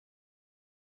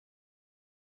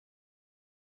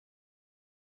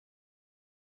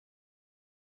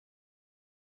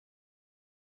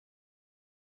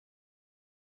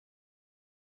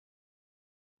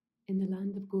In the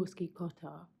land of Gorski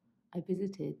Kotar, I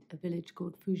visited a village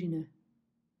called Fuzine.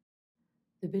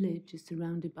 The village is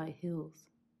surrounded by hills,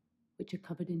 which are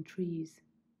covered in trees,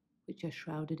 which are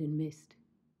shrouded in mist.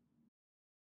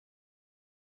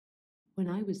 When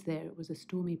I was there, it was a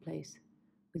stormy place,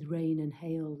 with rain and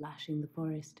hail lashing the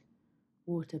forest,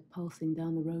 water pulsing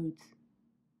down the roads.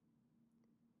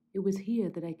 It was here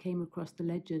that I came across the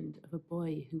legend of a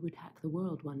boy who would hack the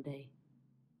world one day.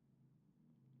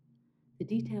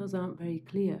 The details aren't very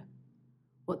clear.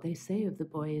 What they say of the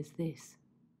boy is this: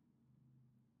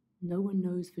 no one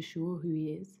knows for sure who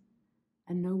he is,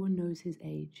 and no one knows his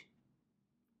age.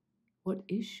 What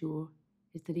is sure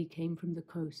is that he came from the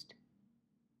coast.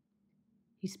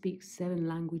 He speaks 7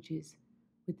 languages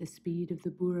with the speed of the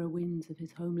Bura winds of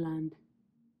his homeland.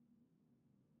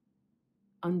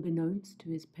 Unbeknownst to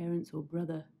his parents or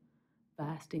brother,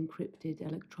 vast encrypted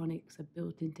electronics are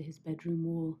built into his bedroom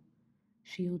wall,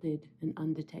 shielded and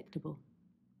undetectable.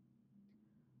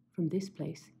 From this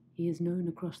place, he is known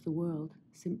across the world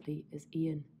simply as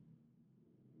Ian.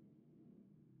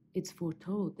 It's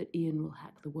foretold that Ian will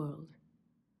hack the world,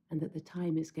 and that the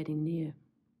time is getting near.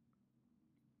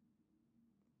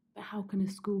 But how can a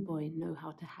schoolboy know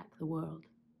how to hack the world?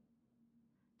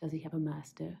 Does he have a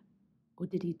master, or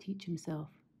did he teach himself?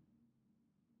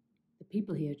 The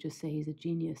people here just say he's a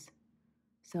genius,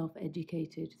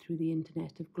 self-educated through the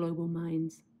internet of global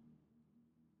minds.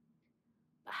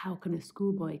 But how can a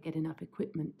schoolboy get enough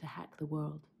equipment to hack the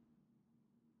world?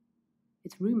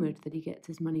 It's rumored that he gets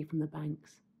his money from the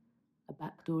banks, a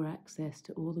backdoor access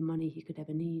to all the money he could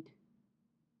ever need.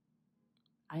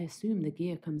 I assume the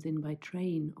gear comes in by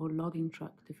train or logging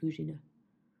truck to Fuzine,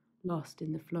 lost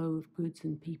in the flow of goods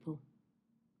and people.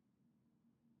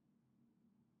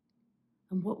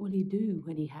 And what will he do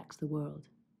when he hacks the world?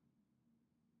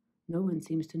 No one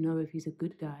seems to know if he's a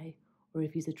good guy or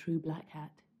if he's a true black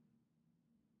hat.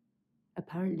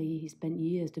 Apparently, he spent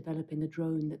years developing a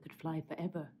drone that could fly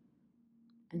forever,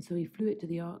 and so he flew it to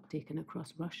the Arctic and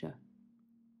across Russia.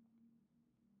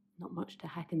 Not much to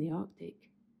hack in the Arctic,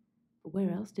 but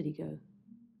where else did he go?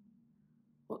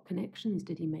 What connections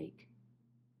did he make?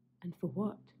 And for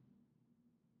what?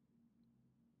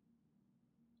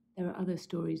 There are other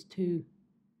stories too,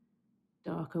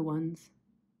 darker ones.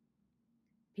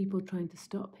 People trying to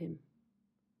stop him.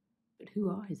 But who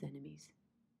are his enemies?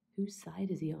 Whose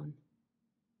side is he on?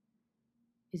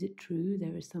 Is it true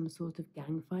there is some sort of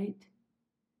gang fight?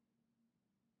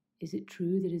 Is it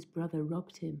true that his brother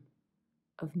robbed him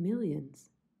of millions,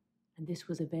 and this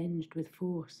was avenged with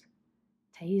force,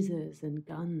 tasers and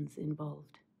guns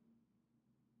involved?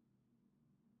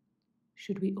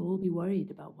 Should we all be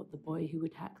worried about what the boy who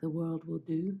would hack the world will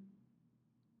do?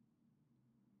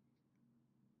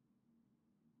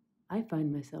 I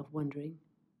find myself wondering,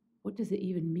 what does it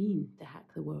even mean to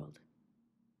hack the world?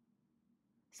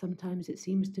 Sometimes it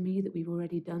seems to me that we've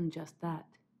already done just that.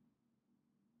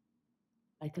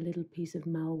 Like a little piece of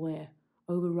malware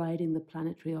overriding the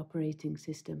planetary operating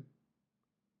system.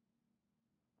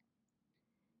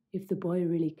 If the boy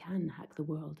really can hack the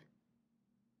world,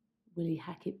 will he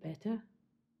hack it better